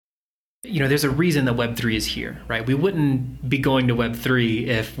There's a reason that Web3 is here, right? We wouldn't be going to Web3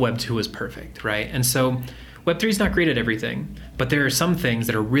 if Web2 was perfect, right? And so Web3 is not great at everything, but there are some things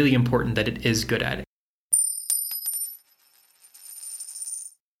that are really important that it is good at.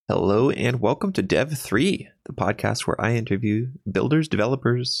 Hello and welcome to Dev3, the podcast where I interview builders,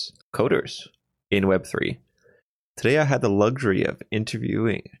 developers, coders in Web3. Today I had the luxury of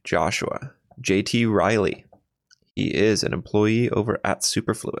interviewing Joshua, JT Riley. He is an employee over at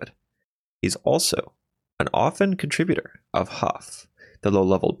Superfluid. He's also an often contributor of Huff, the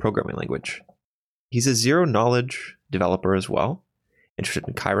low-level programming language. He's a zero-knowledge developer as well, interested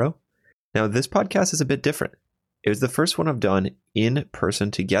in Cairo. Now, this podcast is a bit different. It was the first one I've done in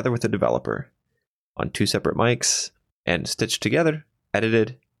person together with a developer on two separate mics and stitched together,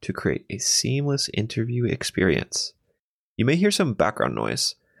 edited to create a seamless interview experience. You may hear some background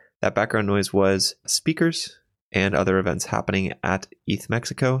noise. That background noise was speakers and other events happening at ETH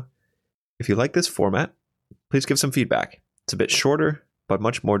Mexico. If you like this format, please give some feedback. It's a bit shorter, but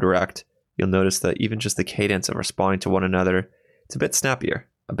much more direct. You'll notice that even just the cadence of responding to one another, it's a bit snappier,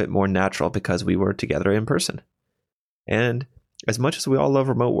 a bit more natural because we were together in person. And as much as we all love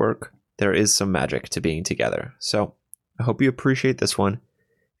remote work, there is some magic to being together. So I hope you appreciate this one.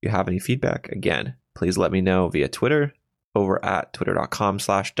 If you have any feedback, again, please let me know via Twitter over at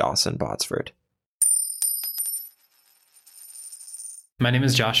twitter.com/DawsonBotsford. My name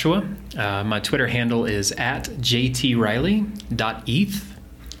is Joshua. My Twitter handle is at jtriley.eth,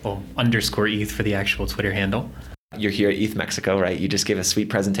 _ETH for the actual Twitter handle. You're here at ETH Mexico, right? You just gave a sweet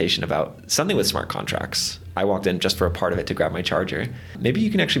presentation about something with smart contracts. I walked in just for a part of it to grab my charger. Maybe you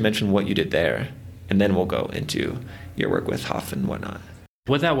can actually mention what you did there, and then we'll go into your work with Huff and whatnot.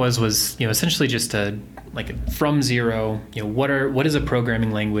 What that was essentially just from zero, what is a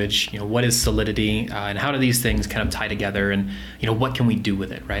programming language, what is Solidity, and how do these things kind of tie together, and what can we do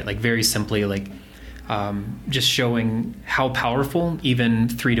with it, right? Like very simply, just showing how powerful even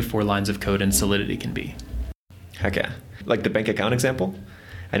 3 to 4 lines of code in Solidity can be. Heck yeah. Like the bank account example,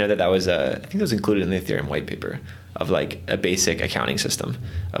 I know that was I think that was included in the Ethereum white paper of like a basic accounting system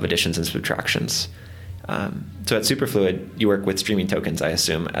of additions and subtractions. So at Superfluid, you work with streaming tokens, I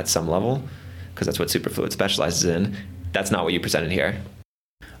assume, at some level, because that's what Superfluid specializes in. That's not what you presented here.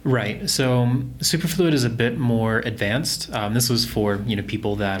 Right. So Superfluid is a bit more advanced. This was for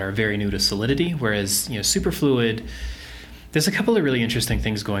people that are very new to Solidity, whereas Superfluid, there's a couple of really interesting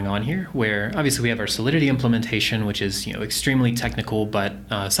things going on here, where obviously we have our Solidity implementation, which is extremely technical, but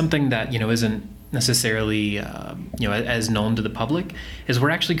something that isn't necessarily as known to the public is we're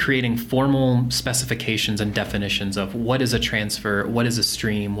actually creating formal specifications and definitions of what is a transfer, what is a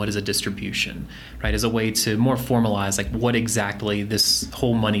stream, what is a distribution, right? As a way to more formalize what exactly this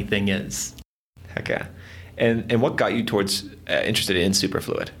whole money thing is. Heck yeah. And what got you towards interested in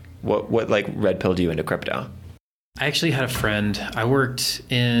Superfluid? What red pilled you into crypto? I actually had a friend. I worked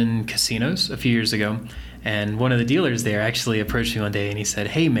in casinos a few years ago, and one of the dealers there actually approached me one day and he said,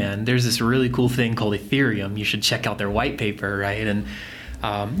 "Hey man, there's this really cool thing called Ethereum. You should check out their white paper," right? And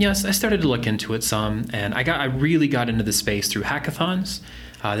I started to look into it some, and I really got into the space through hackathons.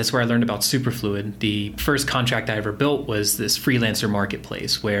 That's where I learned about Superfluid. The first contract I ever built was this freelancer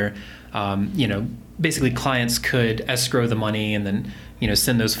marketplace where basically clients could escrow the money and then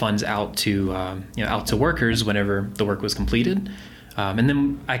send those funds out to workers whenever the work was completed. And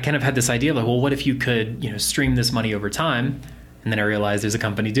then I kind of had this idea of what if you could stream this money over time? And then I realized there's a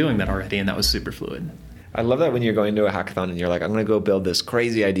company doing that already, and that was Superfluid. I love that when you're going to a hackathon and you're like, I'm going to go build this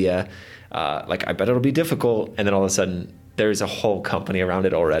crazy idea. I bet it'll be difficult. And then all of a sudden there's a whole company around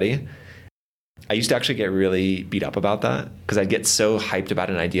it already. I used to actually get really beat up about that because I'd get so hyped about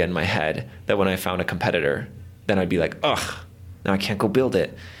an idea in my head that when I found a competitor, then I'd be like, ugh, now I can't go build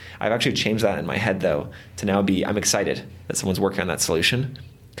it. I've actually changed that in my head though to now I'm excited that someone's working on that solution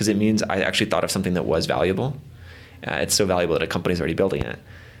because it means I actually thought of something that was valuable. It's so valuable that a company's already building it.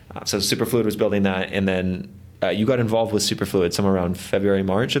 So Superfluid was building that, and then you got involved with Superfluid somewhere around February,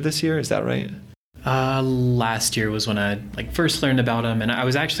 March of this year. Is that right? Last year was when I first learned about them, and I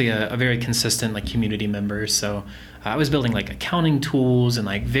was actually a very consistent community member. So I was building accounting tools and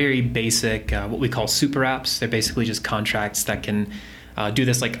very basic what we call super apps. They're basically just contracts that can do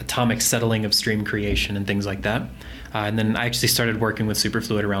this atomic settling of stream creation and things like that. And then I actually started working with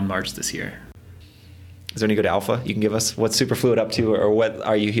Superfluid around March this year. Is there any good alpha you can give us? What's Superfluid up to, or what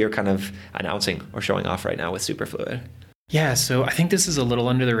are you here kind of announcing or showing off right now with Superfluid? Yeah, so I think this is a little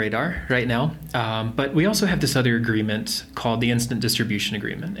under the radar right now, but we also have this other agreement called the Instant Distribution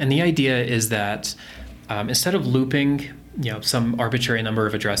Agreement. And the idea is that instead of looping some arbitrary number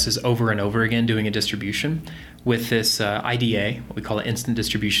of addresses over and over again doing a distribution. With this IDA, what we call an instant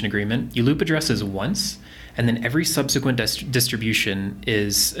distribution agreement, you loop addresses once, and then every subsequent distribution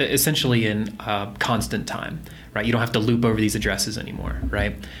is essentially in constant time, right? You don't have to loop over these addresses anymore,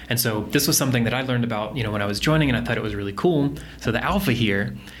 right? And so this was something that I learned about, when I was joining, and I thought it was really cool. So the alpha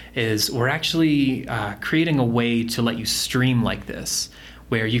here is we're actually creating a way to let you stream like this,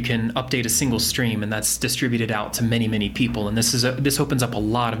 where you can update a single stream and that's distributed out to many, many people. And this opens up a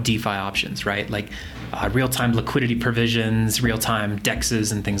lot of DeFi options, right? Like real-time liquidity provisions, real-time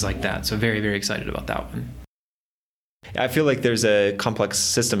DEXs, and things like that. So very, very excited about that one. I feel like there's a complex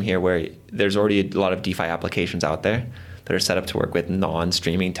system here where there's already a lot of DeFi applications out there that are set up to work with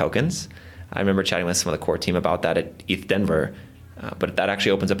non-streaming tokens. I remember chatting with some of the core team about that at ETH Denver, but that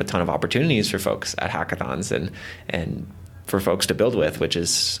actually opens up a ton of opportunities for folks at hackathons and for folks to build with, which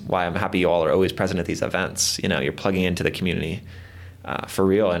is why I'm happy you all are always present at these events. You're plugging into the community for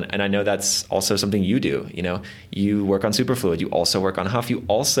real. And I know that's also something you do. You work on Superfluid. You also work on Huff. You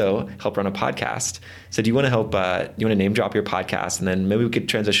also help run a podcast. So do you want to help, you want to name drop your podcast, and then maybe we could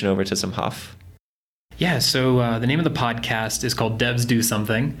transition over to some Huff? Yeah, so the name of the podcast is called Devs Do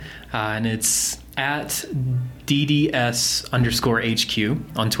Something, and it's at DDS_HQ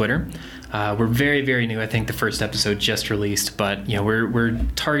on Twitter. We're very, very new. I think the first episode just released, but we're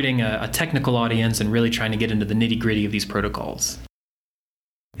targeting a technical audience and really trying to get into the nitty-gritty of these protocols.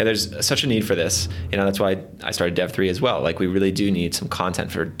 Yeah, there's such a need for this. That's why I started Dev3 as well. Like, we really do need some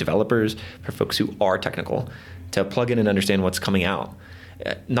content for developers, for folks who are technical, to plug in and understand what's coming out.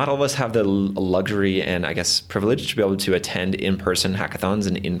 Not all of us have the luxury and, I guess, privilege to be able to attend in-person hackathons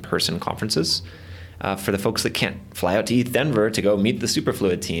and in-person conferences. For the folks that can't fly out to ETH Denver to go meet the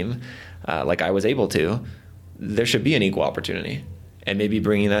Superfluid team, like I was able to, there should be an equal opportunity. And maybe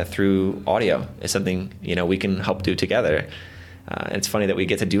bringing that through audio is something, we can help do together. It's funny that we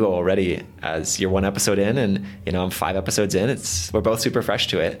get to do it already as you're one episode in and, I'm 5 episodes in. We're both super fresh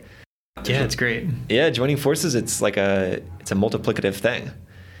to it. Yeah, it's great. Yeah, joining forces, it's a multiplicative thing.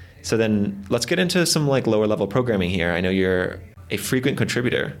 So then let's get into some lower level programming here. I know you're a frequent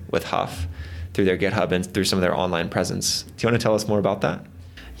contributor with Huff through their GitHub and through some of their online presence. Do you want to tell us more about that?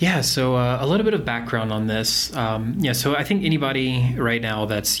 Yeah, so a little bit of background on this. So I think anybody right now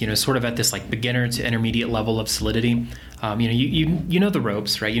that's sort of at this beginner to intermediate level of Solidity, you know the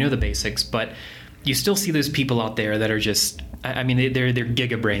ropes, right? You know the basics, but you still see those people out there that are just, they're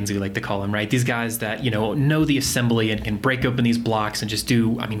giga brains, we like to call them, right? These guys that know the assembly and can break open these blocks and just do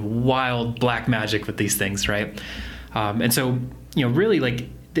wild black magic with these things, right? And so really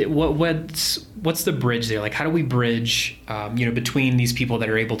what's the bridge there? How do we bridge between these people that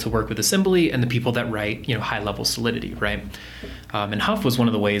are able to work with assembly and the people that write high level Solidity, right? And Huff was one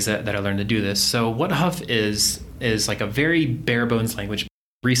of the ways that I learned to do this. So what Huff is a very bare bones language.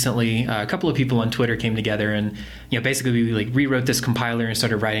 Recently, a couple of people on Twitter came together and, basically we rewrote this compiler and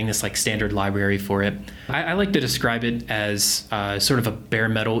started writing this standard library for it. I like to describe it as sort of a bare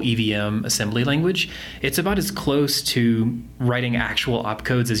metal EVM assembly language. It's about as close to writing actual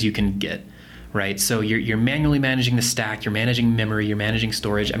opcodes as you can get, right? So you're manually managing the stack, you're managing memory, you're managing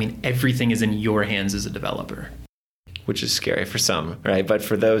storage. Everything is in your hands as a developer. Which is scary for some, right? But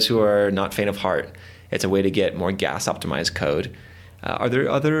for those who are not faint of heart, it's a way to get more gas optimized code. Are there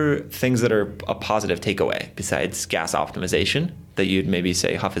other things that are a positive takeaway besides gas optimization that you'd maybe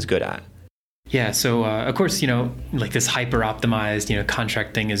say Huff is good at? Yeah, so of course, this hyper optimized,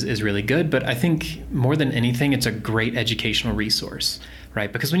 contract thing is really good. But I think more than anything, it's a great educational resource,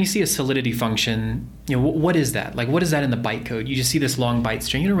 right? Because when you see a Solidity function, what is that? What is that in the bytecode? You just see this long byte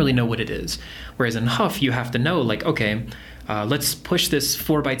string. You don't really know what it is. Whereas in Huff, you have to know, okay, let's push this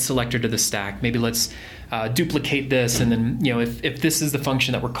 4-byte selector to the stack. Maybe let's duplicate this, and then if this is the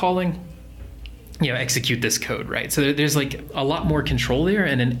function that we're calling, execute this code, right? So there's a lot more control there,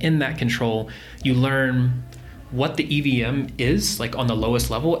 and in that control, you learn what the EVM is on the lowest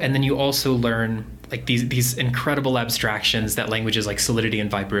level, and then you also learn these incredible abstractions that languages like Solidity and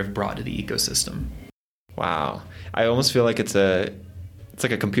Viper have brought to the ecosystem. Wow, I almost feel like it's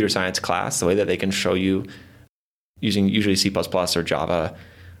like a computer science class, the way that they can show you using usually C++ or Java,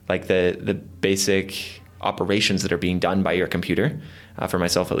 the basic operations that are being done by your computer. For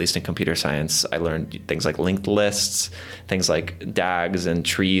myself, at least in computer science, I learned things like linked lists, things like DAGs and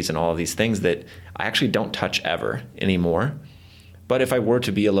trees and all of these things that I actually don't touch ever anymore. But if I were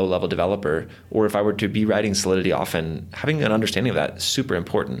to be a low-level developer, or if I were to be writing Solidity often, having an understanding of that is super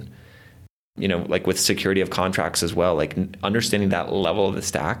important. With security of contracts as well, understanding that level of the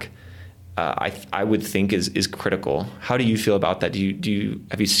stack, I would think is critical. How do you feel about that?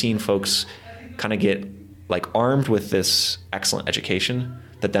 Have you seen folks kind of get like armed with this excellent education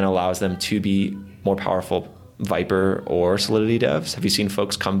that then allows them to be more powerful Viper or Solidity devs? Have you seen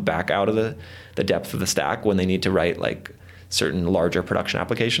folks come back out of the depth of the stack when they need to write like certain larger production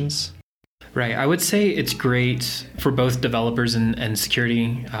applications? Right. I would say it's great for both developers and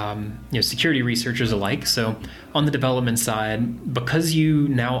security, security researchers alike. So on the development side, because you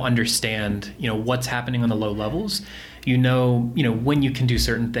now understand, what's happening on the low levels, when you can do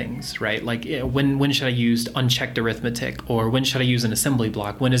certain things, right? Like when should I use unchecked arithmetic, or when should I use an assembly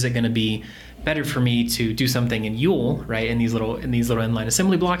block? When is it going to be better for me to do something in Yule, right? In these little inline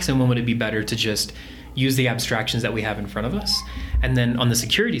assembly blocks, and when would it be better to just use the abstractions that we have in front of us? And then on the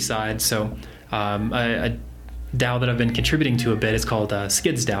security side, so a DAO that I've been contributing to a bit is called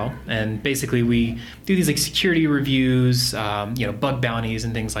Skids DAO, and basically we do these like security reviews, bug bounties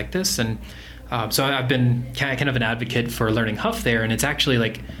and things like this. And so I've been kind of an advocate for learning Huff there, and it's actually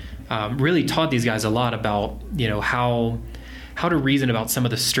like really taught these guys a lot about how to reason about some of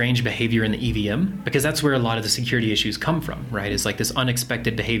the strange behavior in the EVM, because that's where a lot of the security issues come from, right? It's like this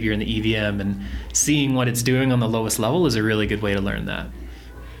unexpected behavior in the EVM, and seeing what it's doing on the lowest level is a really good way to learn that.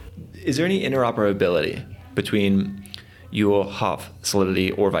 Is there any interoperability between Yule, Huff,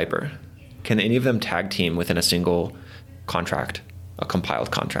 Solidity, or Viper? Can any of them tag team within a single contract, a compiled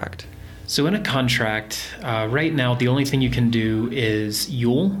contract? So in a contract, right now, the only thing you can do is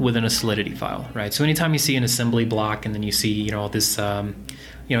Yule within a Solidity file, right? So anytime you see an assembly block and then you see, this,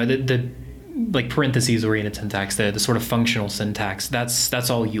 the like parentheses oriented syntax, the sort of functional syntax, that's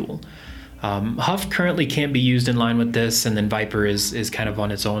all Yule. Huff currently can't be used in line with this, and then Viper is kind of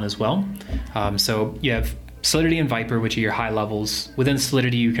on its own as well. So you have Solidity and Viper, which are your high levels. Within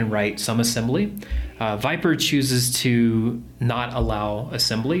Solidity, you can write some assembly. Viper chooses to not allow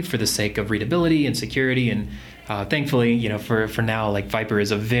assembly for the sake of readability and security. And thankfully, for now, like Viper is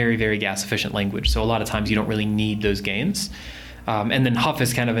a very, very gas efficient language. So a lot of times you don't really need those gains. And then Huff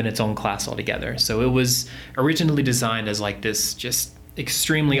is kind of in its own class altogether. So it was originally designed as like this just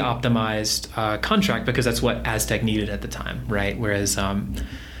extremely optimized contract, because that's what Aztec needed at the time, right? Whereas,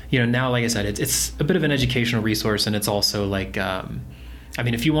 now, like I said, it's a bit of an educational resource, and it's also like,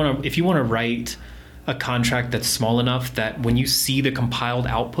 if you want to write a contract that's small enough that when you see the compiled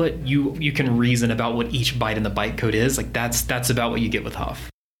output, you can reason about what each byte in the bytecode is. Like that's about what you get with Huff.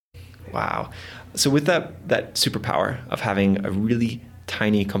 Wow. So with that superpower of having a really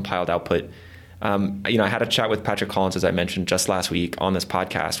tiny compiled output, I had a chat with Patrick Collins, as I mentioned just last week on this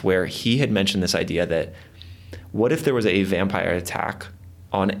podcast, where he had mentioned this idea that what if there was a vampire attack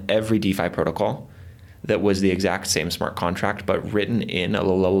on every DeFi protocol that was the exact same smart contract, but written in a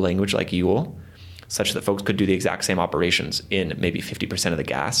low-level language like Yule, such that folks could do the exact same operations in maybe 50% of the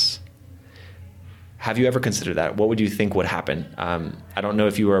gas? Have you ever considered that? What would you think would happen? I don't know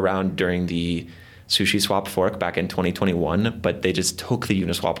if you were around during the SushiSwap fork back in 2021, but they just took the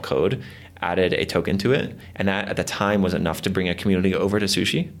Uniswap code, added a token to it, and that at the time was enough to bring a community over to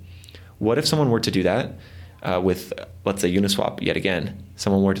Sushi. What if someone were to do that with, let's say, Uniswap yet again?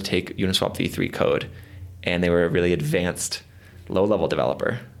 Someone were to take Uniswap v3 code, and they were a really advanced low-level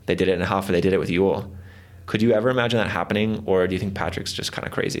developer. They did it in Huff, or they did it with Yule. Could you ever imagine that happening, or do you think Patrick's just kind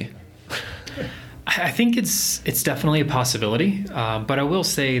of crazy? I think it's definitely a possibility, but I will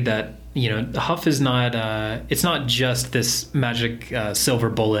say that Huff is not it's not just this magic silver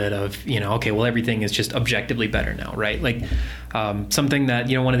bullet of everything is just objectively better now, right? Like something that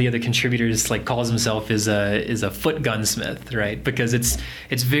one of the other contributors like calls himself is a foot gunsmith, right? Because it's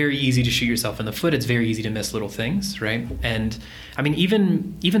very easy to shoot yourself in the foot. It's very easy to miss little things, right? And I mean,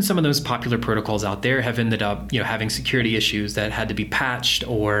 even some of those popular protocols out there have ended up having security issues that had to be patched,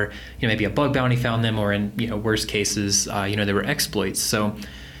 or maybe a bug bounty found them, or in worst cases there were exploits. So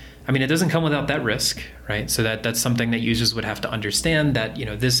I mean, it doesn't come without that risk, right? So that's something that users would have to understand, that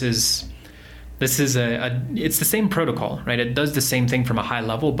this is it's the same protocol, right? It does the same thing from a high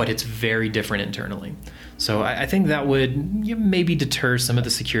level, but it's very different internally. So I think that would maybe deter some of the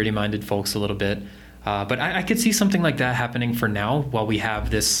security-minded folks a little bit. But I could see something like that happening for now, while we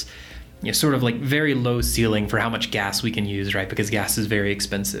have this sort of like very low ceiling for how much gas we can use, right? Because gas is very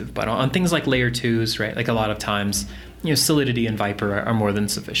expensive. But on things like layer 2s, right? Like a lot of times, Solidity and Viper are more than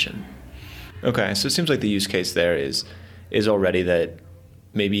sufficient. Okay, so it seems like the use case there is already that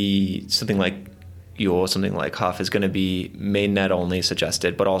maybe something like Yule, something like Huff is going to be mainnet only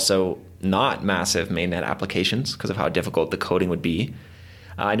suggested, but also not massive mainnet applications because of how difficult the coding would be.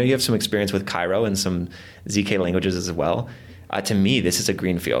 I know you have some experience with Cairo and some ZK languages as well. To me, this is a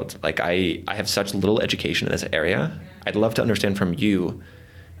greenfield. Like I have such little education in this area. I'd love to understand from you,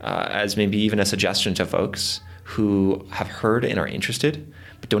 as maybe even a suggestion to folks who have heard and are interested,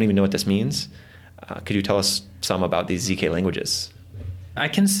 but don't even know what this means. Could you tell us some about these ZK languages? I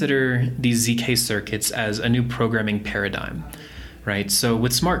consider these ZK circuits as a new programming paradigm, right? So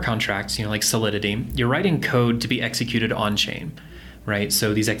with smart contracts, like Solidity, you're writing code to be executed on chain, right?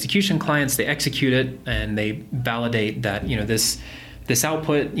 So these execution clients, they execute it and they validate that, this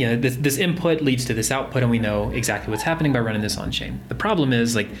output, this input leads to this output, and we know exactly what's happening by running this on chain. The problem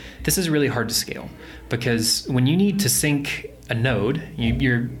is this is really hard to scale, because when you need to sync a node,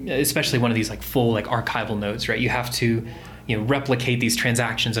 you're especially one of these full archival nodes, right? You have to replicate these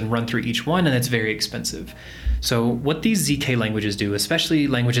transactions and run through each one, and it's very expensive. So what these ZK languages do, especially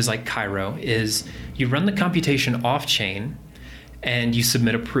languages like Cairo, is you run the computation off chain and you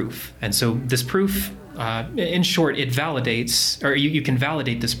submit a proof. And so this proof, in short, it validates, or you can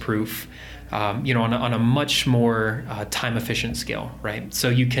validate this proof, on a much more time efficient scale, right? So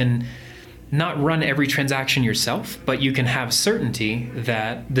you can not run every transaction yourself, but you can have certainty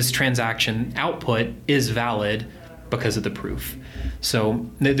that this transaction output is valid because of the proof. So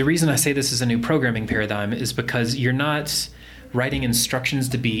the reason I say this is a new programming paradigm is because you're not writing instructions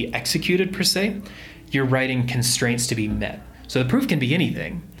to be executed per se, you're writing constraints to be met. So the proof can be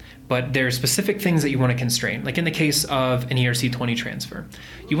anything, but there are specific things that you want to constrain. Like in the case of an ERC20 transfer,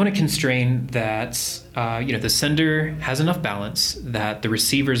 you want to constrain that the sender has enough balance, that the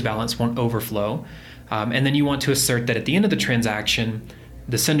receiver's balance won't overflow, and then you want to assert that at the end of the transaction,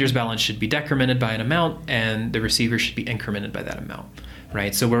 the sender's balance should be decremented by an amount and the receiver should be incremented by that amount,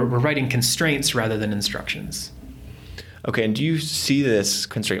 right? So we're writing constraints rather than instructions. Okay, and do you see this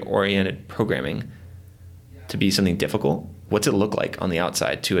constraint-oriented programming to be something difficult? What's it look like on the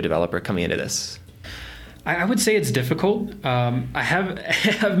outside to a developer coming into this? I would say it's difficult. I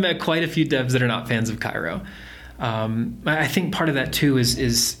have met quite a few devs that are not fans of Cairo. I think part of that too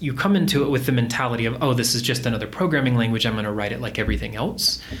is you come into it with the mentality of, oh, this is just another programming language, I'm going to write it like everything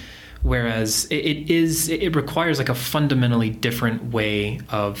else. Whereas it requires a fundamentally different way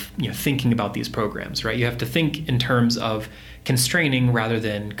of thinking about these programs, right? You have to think in terms of constraining rather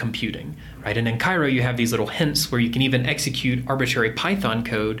than computing, right? And in Cairo, you have these little hints where you can even execute arbitrary Python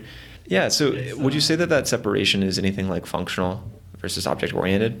code. Yeah, so would you say that separation is anything like functional versus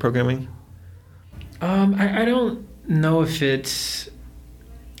object-oriented programming? I don't know if it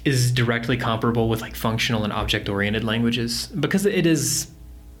is directly comparable with functional and object-oriented languages, because it is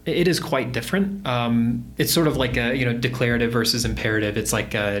quite different. It's sort of like a declarative versus imperative. It's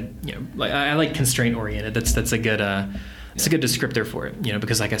I like constraint-oriented. That's a good it's a good descriptor for it.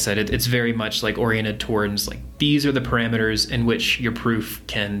 Because like I said, it's very much oriented towards these are the parameters in which your proof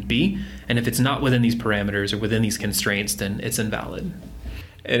can be, and if it's not within these parameters or within these constraints, then it's invalid.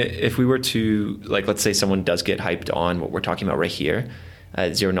 And if we were to, let's say someone does get hyped on what we're talking about right here,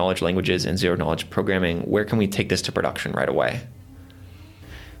 zero-knowledge languages and zero-knowledge programming, where can we take this to production right away?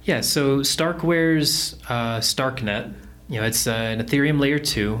 Yeah, so Starkware's Starknet, it's an Ethereum layer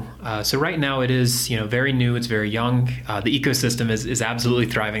 2. So right now it is, very new, it's very young. The ecosystem is absolutely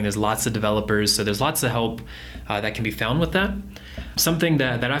thriving. There's lots of developers, so there's lots of help that can be found with that. Something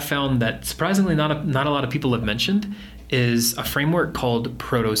that I found that surprisingly not a lot of people have mentioned is a framework called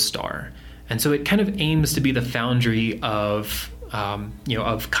Protostar. And so it kind of aims to be the foundry of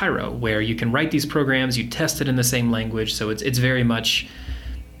Cairo, where you can write these programs, you test it in the same language. So it's very much,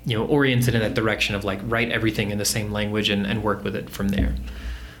 oriented in that direction of write everything in the same language and work with it from there.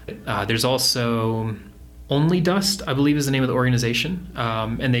 There's also Only Dust, I believe is the name of the organization.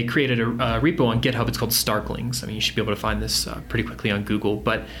 And they created a repo on GitHub. It's called Starklings. I mean, you should be able to find this pretty quickly on Google.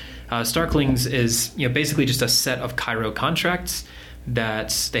 But Starklings is basically just a set of Cairo contracts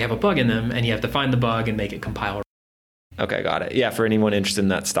that they have a bug in them, and you have to find the bug and make it compile. Okay, got it. Yeah, for anyone interested in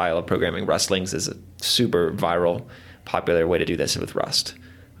that style of programming, Rustlings is a super viral, popular way to do this with Rust.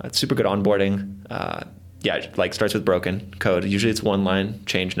 It's super good onboarding. Starts with broken code. Usually it's one line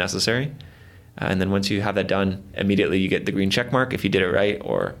change necessary. And then once you have that done, immediately you get the green check mark if you did it right,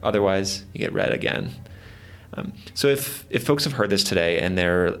 or otherwise you get red again. So if folks have heard this today and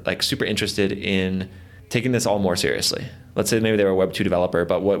they're super interested in taking this all more seriously, let's say maybe they're a Web 2 developer,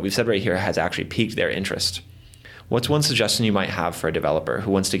 but what we've said right here has actually piqued their interest. What's one suggestion you might have for a developer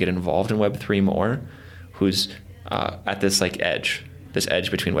who wants to get involved in Web 3 more, who's at this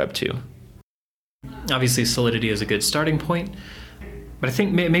edge between Web 2? Obviously, Solidity is a good starting point. But I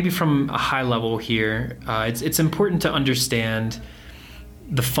think maybe from a high level here, it's important to understand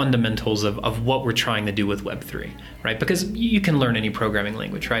the fundamentals of what we're trying to do with Web3, right? Because you can learn any programming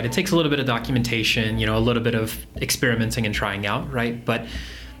language, right? It takes a little bit of documentation, a little bit of experimenting and trying out, right? But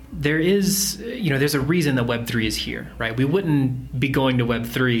there's a reason that Web3 is here, right? We wouldn't be going to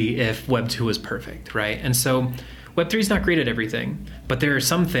Web3 if Web2 was perfect, right? And so Web3 is not great at everything, but there are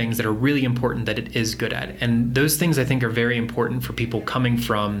some things that are really important that it is good at. And those things I think are very important for people coming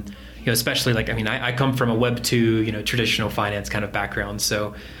from, especially I come from a Web 2, traditional finance kind of background.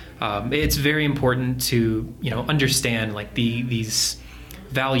 So it's very important to, understand these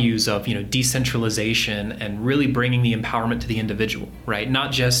values of, decentralization and really bringing the empowerment to the individual, right?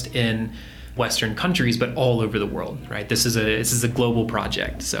 Not just in Western countries, but all over the world, right? This is a global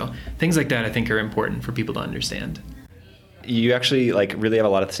project. So things like that I think are important for people to understand. You actually really have a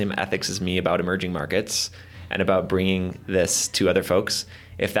lot of the same ethics as me about emerging markets and about bringing this to other folks.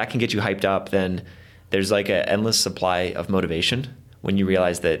 If that can get you hyped up, then there's an endless supply of motivation when you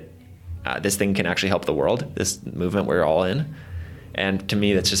realize that this thing can actually help the world, this movement we're all in. And to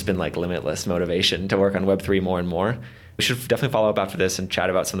me, that's just been limitless motivation to work on Web3 more and more. We should definitely follow up after this and chat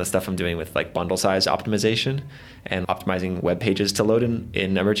about some of the stuff I'm doing with bundle size optimization and optimizing web pages to load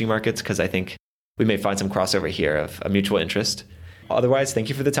in emerging markets, because I think we may find some crossover here of a mutual interest. Otherwise, thank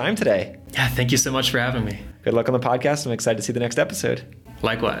you for the time today. Yeah, thank you so much for having me. Good luck on the podcast. I'm excited to see the next episode.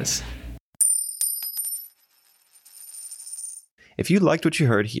 Likewise. If you liked what you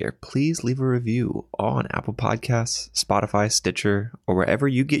heard here, please leave a review on Apple Podcasts, Spotify, Stitcher, or wherever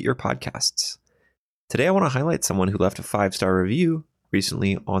you get your podcasts. Today, I want to highlight someone who left a 5-star review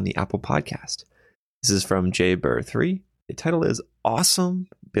recently on the Apple Podcast. This is from JBurr3. The title is Awesome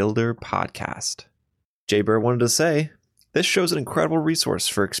Builder Podcast. JBurr wanted to say, this show is an incredible resource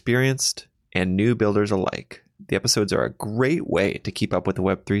for experienced and new builders alike. The episodes are a great way to keep up with the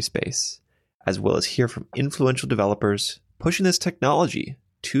Web3 space, as well as hear from influential developers pushing this technology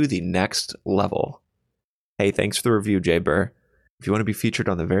to the next level. Hey, thanks for the review, JBurr. If you want to be featured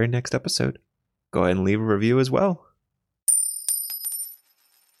on the very next episode, go ahead and leave a review as well.